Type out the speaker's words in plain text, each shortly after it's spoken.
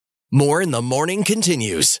More in the Morning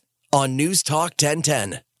continues on News Talk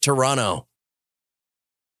 1010, Toronto.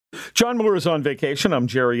 John Muller is on vacation. I'm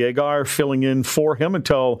Jerry Agar, filling in for him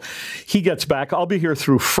until he gets back. I'll be here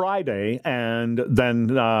through Friday, and then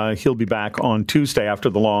he'll be back on Tuesday after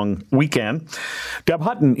the long weekend. Deb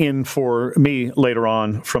Hutton in for me later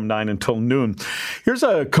on from 9 until noon. Here's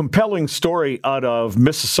a compelling story out of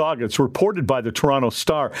Mississauga. It's reported by the Toronto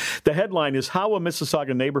Star. The headline is How a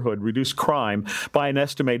Mississauga Neighborhood Reduced Crime by an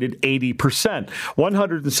Estimated 80%.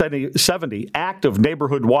 170 active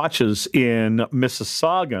neighborhood watches in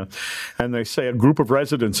Mississauga. And they say a group of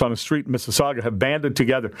residents on a street in Mississauga have banded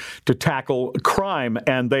together to tackle crime,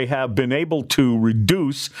 and they have been able to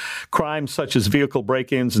reduce crimes such as vehicle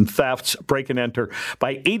break-ins and thefts, break and enter,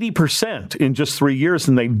 by 80% in just 3 years,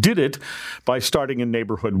 and they did it by starting a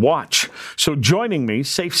neighborhood watch. So joining me,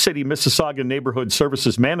 Safe City Mississauga Neighborhood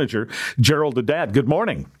Services Manager, Gerald Adad. Good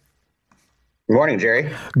morning. Good morning,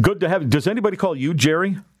 Jerry. Good to have you. Does anybody call you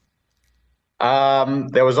Jerry?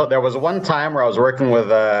 There was one time where I was working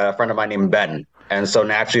with a friend of mine named Ben, and so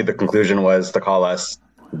naturally the conclusion was to call us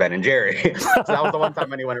Ben and Jerry. So that was the one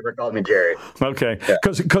time anyone ever called me Jerry. Okay,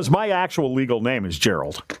 because my actual legal name is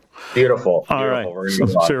Gerald. Beautiful. All right,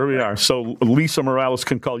 so here we are. So Lisa Morales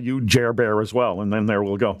can call you Jer Bear as well, and then there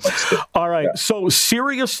we'll go. All right, so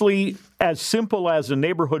seriously, as simple as a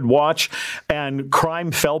neighborhood watch, and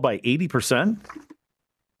crime fell by 80%?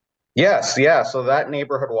 Yes, yeah. So that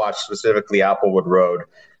neighborhood watch, specifically Applewood Road,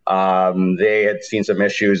 they had seen some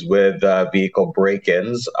issues with vehicle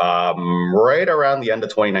break-ins right around the end of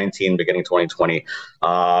 2019, beginning 2020.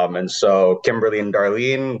 And so Kimberly and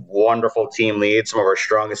Darlene, wonderful team leads, some of our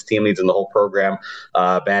strongest team leads in the whole program,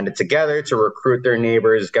 banded together to recruit their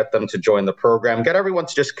neighbors, get them to join the program, get everyone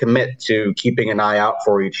to just commit to keeping an eye out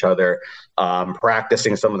for each other,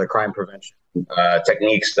 practicing some of the crime prevention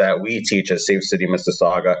techniques that we teach at Safe City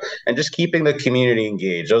Mississauga, and just keeping the community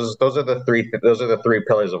engaged. Those are the three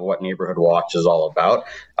pillars of what Neighborhood Watch is all about.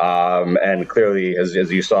 And clearly, as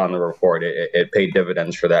you saw in the report, it paid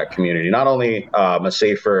dividends for that community. Not only a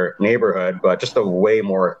safer neighborhood, but just a way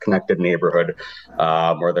more connected neighborhood,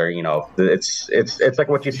 where they're, it's like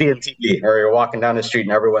what you see in TV, or you're walking down the street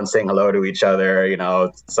and everyone's saying hello to each other.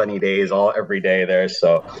 Sunny days every day there.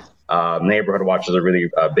 So. Neighborhood Watch is a really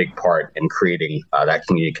big part in creating that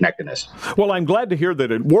community connectedness. Well, I'm glad to hear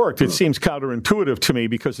that it worked. It seems counterintuitive to me,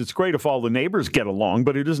 because it's great if all the neighbors get along,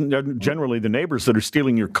 but it isn't generally the neighbors that are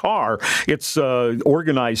stealing your car. It's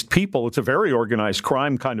organized people. It's a very organized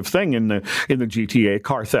crime kind of thing in the GTA,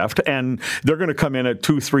 car theft, and they're going to come in at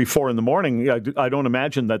 2, 3, 4 in the morning. I don't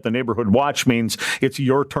imagine that the Neighborhood Watch means it's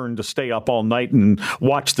your turn to stay up all night and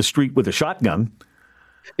watch the street with a shotgun.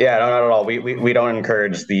 Yeah, no, not at all. We don't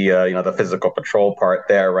encourage the physical patrol part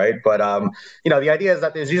there, right? But the idea is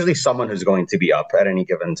that there's usually someone who's going to be up at any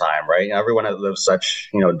given time, right? Everyone that lives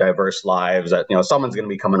such diverse lives that someone's going to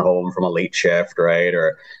be coming home from a late shift, right?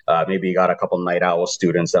 Or maybe you got a couple night owl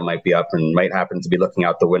students that might be up and might happen to be looking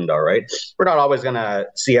out the window, right? We're not always going to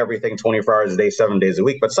see everything 24 hours a day, 7 days a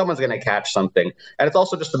week, but someone's going to catch something, and it's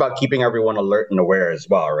also just about keeping everyone alert and aware as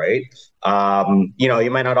well, right?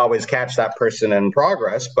 You might not always catch that person in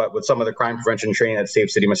progress, but with some of the crime prevention training that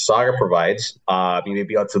Safe City Mississauga provides, you may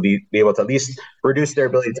be able to at least reduce their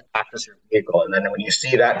ability to access your vehicle. And then when you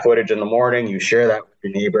see that footage in the morning, you share that with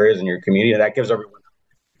your neighbors and your community. That gives everyone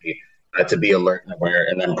to be alert and aware,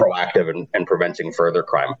 and then proactive in preventing further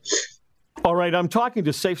crime. All right, I'm talking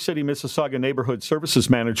to Safe City Mississauga Neighborhood Services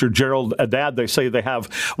Manager Gerald Adad. They say they have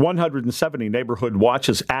 170 neighborhood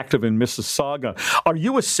watches active in Mississauga. Are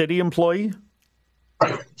you a city employee?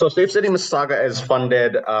 So Safe City Mississauga is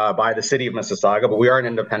funded by the City of Mississauga, but we are an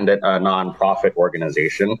independent nonprofit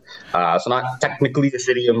organization. So not technically a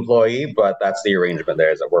city employee, but that's the arrangement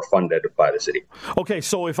there, is that we're funded by the city. Okay,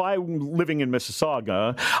 so if I'm living in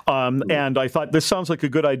Mississauga and I thought this sounds like a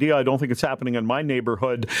good idea, I don't think it's happening in my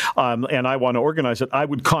neighborhood, and I want to organize it, I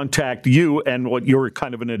would contact you, and you're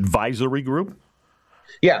kind of an advisory group?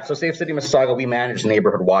 Yeah, so Safe City Mississauga, we manage the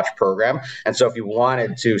Neighborhood Watch program. And so if you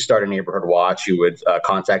wanted to start a Neighborhood Watch, you would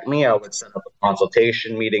contact me. I would set up a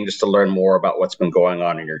consultation meeting just to learn more about what's been going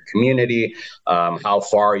on in your community, how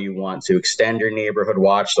far you want to extend your Neighborhood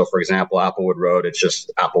Watch. So for example, Applewood Road, it's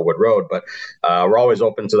just Applewood Road, but we're always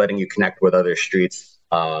open to letting you connect with other streets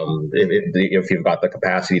if you've got the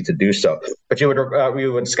capacity to do so. But we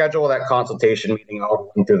would schedule that consultation meeting,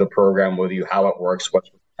 I'll run through the program with you, how it works,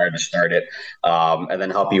 what's required to start it, and then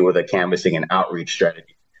help you with a canvassing and outreach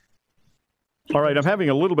strategy. All right, I'm having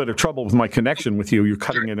a little bit of trouble with my connection with you. You're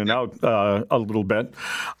cutting in and out a little bit.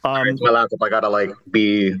 My laptop, I gotta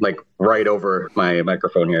be right over my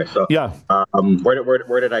microphone here. So yeah.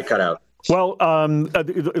 Where did I cut out? Well,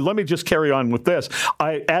 let me just carry on with this.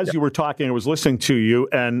 As you were talking, I was listening to you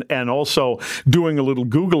and also doing a little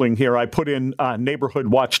Googling here. I put in Neighborhood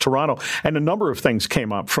Watch Toronto, and a number of things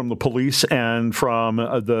came up from the police and from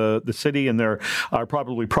the city, and there are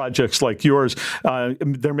probably projects like yours.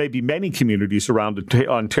 There may be many communities around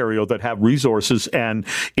Ontario that have resources, and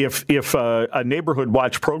if a Neighborhood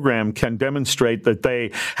Watch program can demonstrate that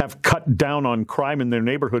they have cut down on crime in their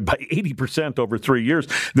neighborhood by 80% over 3 years,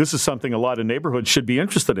 this is something a lot of neighborhoods should be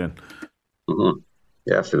interested in. Mm-hmm.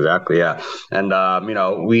 Yes, exactly. Yeah. And,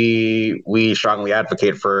 we strongly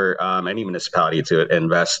advocate for any municipality to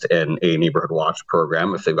invest in a neighborhood watch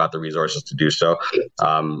program if they've got the resources to do so.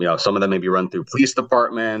 Some of them may be run through police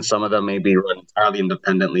departments. Some of them may be run entirely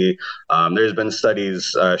independently. There's been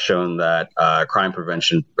studies shown that crime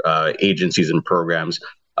prevention agencies and programs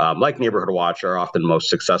like Neighborhood Watch are often most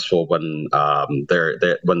successful when they're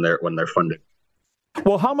funded.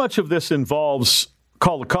 Well, how much of this involves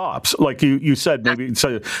call the cops? Like you said, maybe it's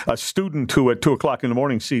a student who at 2 o'clock in the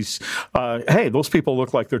morning sees, hey, those people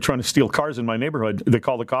look like they're trying to steal cars in my neighborhood. They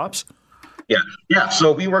call the cops? Yeah.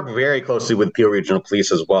 So we work very closely with Peel Regional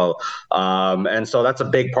Police as well. And so that's a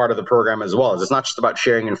big part of the program as well. It's not just about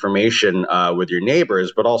sharing information with your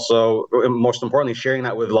neighbors, but also, most importantly, sharing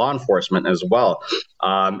that with law enforcement as well.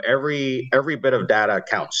 Every bit of data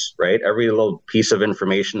counts, right? Every little piece of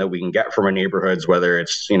information that we can get from our neighborhoods, whether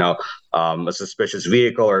it's, a suspicious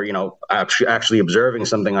vehicle or, actually observing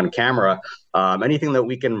something on camera, anything that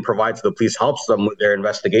we can provide to the police helps them with their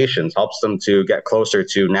investigations, helps them to get closer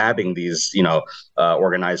to nabbing these,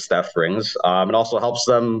 organized theft rings, and also helps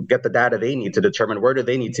them get the data they need to determine where do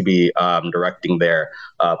they need to be directing their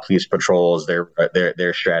police patrols,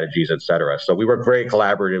 their strategies, et cetera. So we work very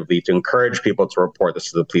collaboratively to encourage people to report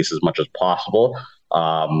this to the police as much as possible.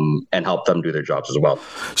 And help them do their jobs as well.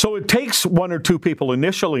 So it takes one or two people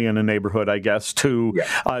initially in a neighborhood, I guess, to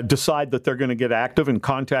decide that they're going to get active and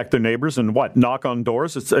contact their neighbors and knock on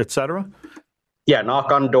doors, et cetera? Yeah,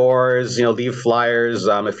 knock on doors, leave flyers.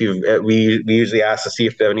 We usually ask to see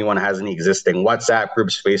if anyone has any existing WhatsApp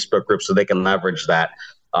groups, Facebook groups, so they can leverage that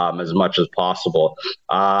as much as possible.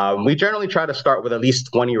 We generally try to start with at least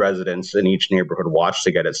 20 residents in each neighborhood watch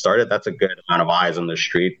to get it started. That's a good amount of eyes on the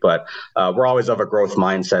street, but we're always of a growth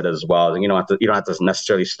mindset as well. You don't have to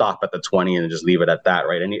necessarily stop at the 20 and just leave it at that,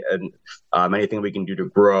 right? Anything we can do to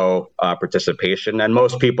grow participation. And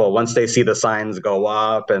most people, once they see the signs go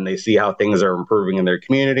up and they see how things are improving in their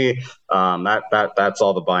community, that's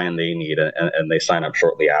all the buy-in they need, and they sign up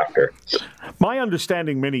shortly after. My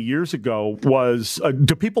understanding many years ago was,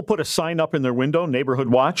 do people put a sign up in their window, Neighborhood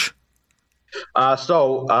Watch?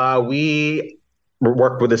 We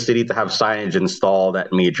work with the city to have signage installed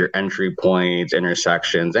at major entry points,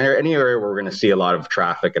 intersections, and any area where we're going to see a lot of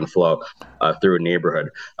traffic and flow through a neighborhood.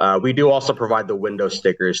 We do also provide the window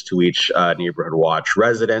stickers to each Neighborhood Watch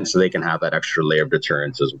resident so they can have that extra layer of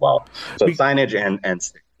deterrence as well. So signage and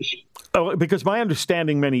stickers. Because my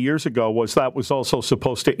understanding many years ago was that was also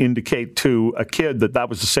supposed to indicate to a kid that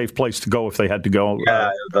was a safe place to go if they had to go.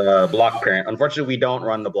 Yeah, the block parent. Unfortunately, we don't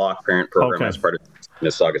run the block parent program as part of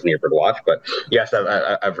Mississauga's Neighborhood Watch, but yes,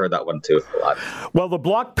 I've heard that one too a lot. Well, the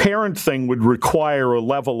block parent thing would require a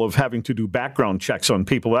level of having to do background checks on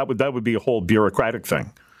people. That would be a whole bureaucratic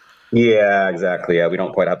thing. Yeah, exactly. Yeah, we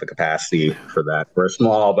don't quite have the capacity for that. We're a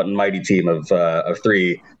small but mighty team of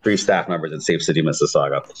three staff members at Safe City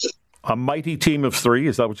Mississauga. A mighty team of 3,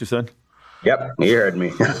 is that what you said? Yep, you heard me.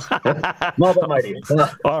 Small but mighty.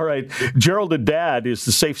 All right. Gerald Adad is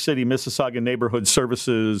the Safe City Mississauga Neighborhood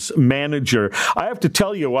Services Manager. I have to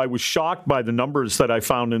tell you, I was shocked by the numbers that I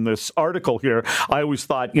found in this article here. I always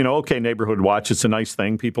thought, okay, Neighborhood Watch, it's a nice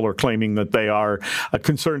thing. People are claiming that they are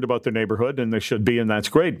concerned about their neighborhood, and they should be, and that's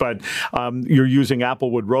great. But you're using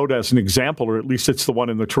Applewood Road as an example, or at least it's the one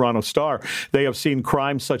in the Toronto Star. They have seen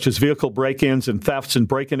crimes such as vehicle break-ins and thefts and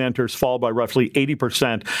break-and-enters fall by roughly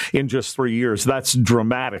 80% in just 3 years. That's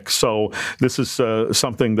dramatic. So this is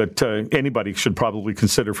something that anybody should probably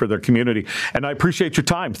consider for their community. And I appreciate your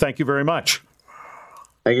time. Thank you very much.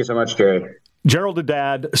 Thank you so much, Gerald. Gerald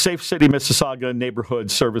Adad, Safe City Mississauga Neighborhood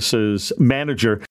Services Manager.